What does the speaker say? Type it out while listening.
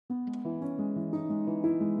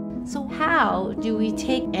So how do we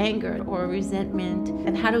take anger or resentment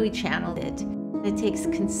and how do we channel it? It takes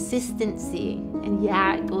consistency, and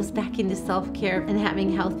yeah, it goes back into self-care and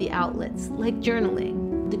having healthy outlets like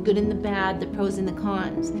journaling, the good and the bad, the pros and the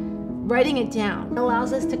cons. Writing it down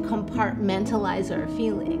allows us to compartmentalize our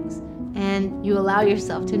feelings, and you allow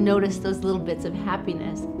yourself to notice those little bits of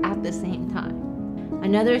happiness at the same time.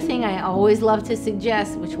 Another thing I always love to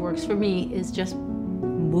suggest, which works for me, is just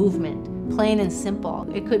movement, plain and simple.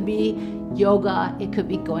 It could be yoga, it could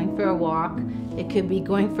be going for a walk, it could be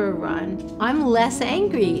going for a run. I'm less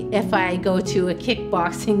angry if I go to a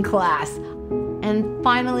kickboxing class. And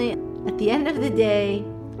finally, at the end of the day,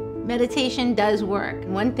 meditation does work.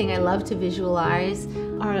 One thing I love to visualize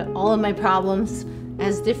are all of my problems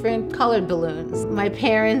as different colored balloons. My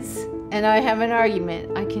parents and I have an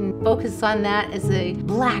argument. I can focus on that as a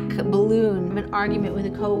black balloon. I have an argument with a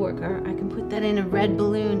coworker. I can put that in a red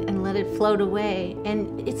balloon and let it float away.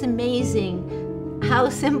 And it's amazing how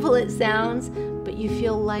simple it sounds, but you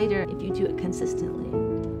feel lighter if you do it consistently.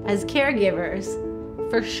 As caregivers,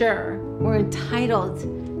 for sure, we're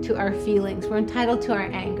entitled to our feelings. We're entitled to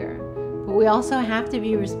our anger, but we also have to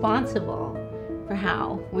be responsible for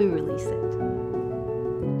how we release it.